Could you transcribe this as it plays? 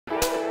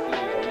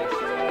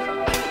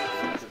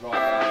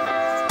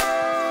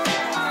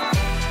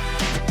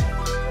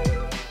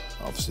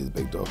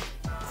dog.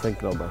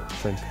 Think, no, man.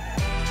 Think.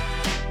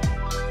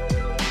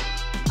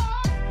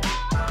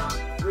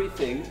 3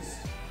 things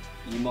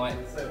you might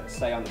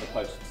say under the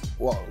posts.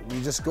 What,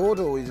 we just scored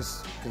or we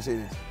just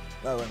conceded?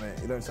 No, wait a minute,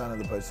 you don't stand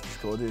under the post if you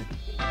scored, do you?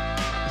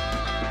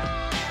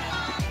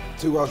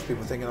 2 Welsh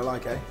people thinking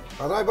alike, eh?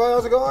 Alright, boy,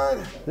 how's it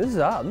going? This is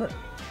hard, isn't it?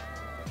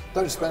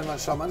 Don't spend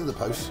much time under the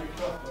post.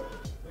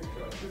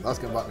 That's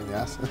going to bite me in the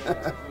ass.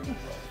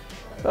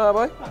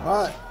 Alright, boy.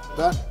 Alright,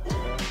 done.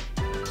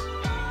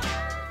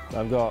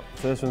 I've got,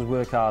 first one's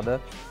work harder,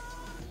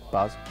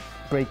 Baz.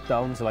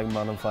 Breakdown, so like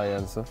man on fire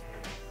and stuff.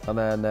 And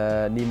then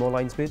need more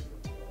line speed.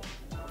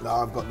 No,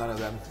 I've got none of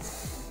them.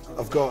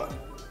 I've got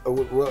a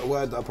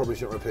word that I probably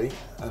shouldn't repeat,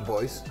 and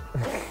boys.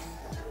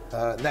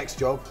 Next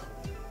job.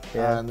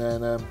 Yeah. And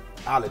then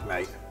Alid,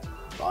 mate.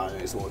 I know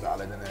it's always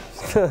Alid, isn't it?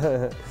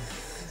 So.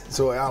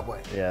 Sort it out,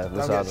 mate. Yeah,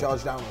 don't get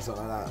charged down or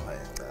something like that, mate.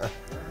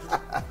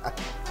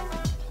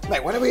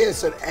 Mate, when have we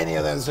said any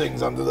of those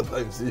things under the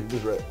post you've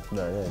just read?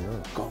 No, yeah,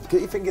 no. Go on,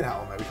 get your thinking hat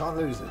on, mate. We can't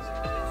lose this.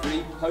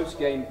 3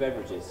 post-game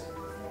beverages.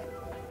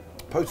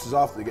 Posters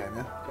after the game,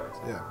 yeah? Correct.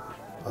 Yeah.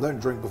 I don't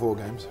drink before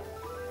games. Do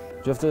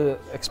you have to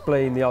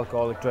explain the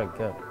alcoholic drink?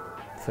 Yeah.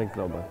 Think,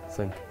 no, man.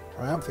 Think.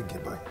 I am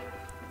thinking, mate.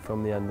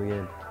 From the end of the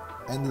game.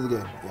 End of the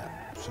game, yeah.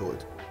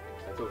 Sorted.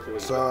 So,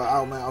 So,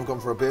 Al, mate, I've gone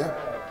for a beer.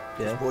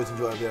 Yeah. The boys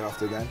enjoy a beer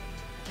after the game.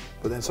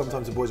 But then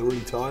sometimes the boys are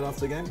really tired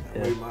after the game.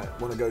 Yeah. We might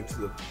want to go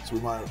to the... So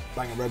we might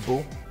bang a Red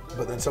Bull.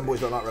 But then some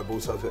boys don't like Red Bull,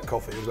 so I get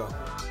coffee as well.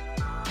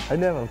 I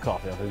never have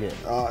coffee after a game.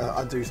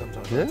 I do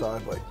sometimes when Yeah?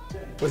 I'm tired, mate.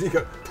 What do you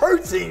go?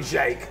 Protein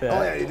shake! Yeah.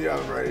 Oh yeah, you do have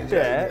a protein shake.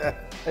 Yeah.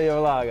 Hey, you're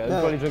a lager. You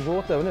probably drink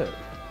water, wouldn't it?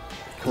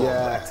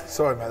 Yeah,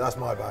 sorry mate, that's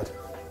my bad.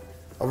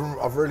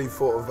 I've really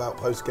thought about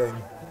post-game.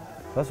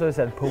 That's what I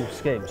said,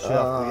 post-game, straight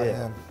after the game.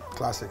 Yeah,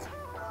 classic.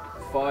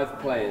 5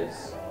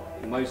 players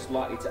most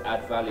likely to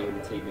add value in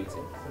the team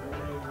meeting.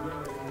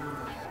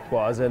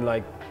 What, as in,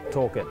 like,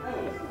 talking?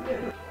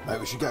 Mate,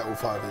 we should get all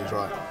 5 of these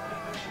right.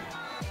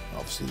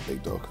 Obviously the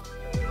big dog.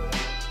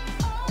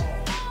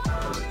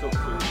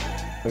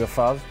 We got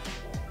Faz.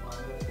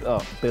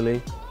 Oh,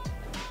 Billy.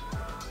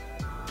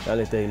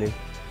 Elliot Daly.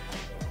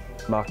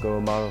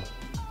 Marco Amaro.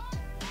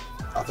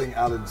 I think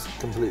Alan's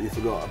completely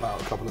forgot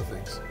about a couple of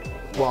things.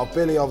 Well,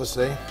 Billy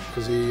obviously,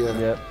 because he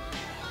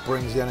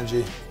brings the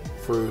energy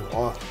through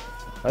our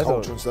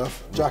culture and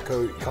stuff.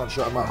 Jacko, you can't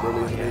shut him up really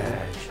in the meeting.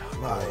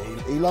 No,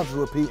 he loves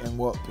repeating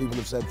what people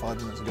have said 5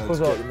 minutes ago. He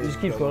just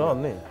keeps going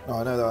on, doesn't he? No,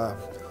 I know that.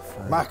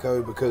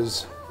 Mako,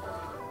 because,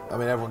 I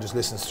mean, everyone just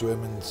listens to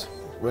him, and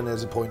when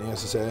there's a point he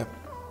has to say it.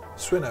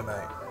 Swinner,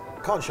 mate,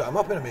 can't shut him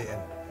up in a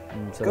meeting.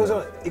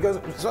 He goes,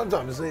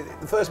 sometimes,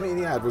 the first meeting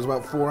he had was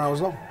about 4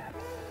 hours long.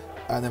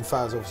 And then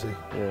Faz, obviously.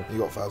 Yeah. You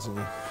got Faz, didn't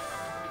you?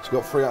 So you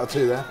got 3 out of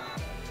 2 there.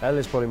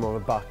 Ellie's probably more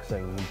of a back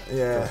thing.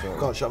 Yeah,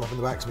 can't shut him up in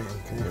the backs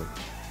meeting, can you?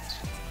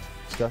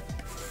 Stuff.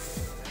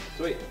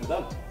 Sweet, we're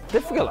done.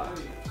 Difficult, that.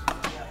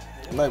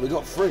 Mate, we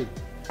got 3.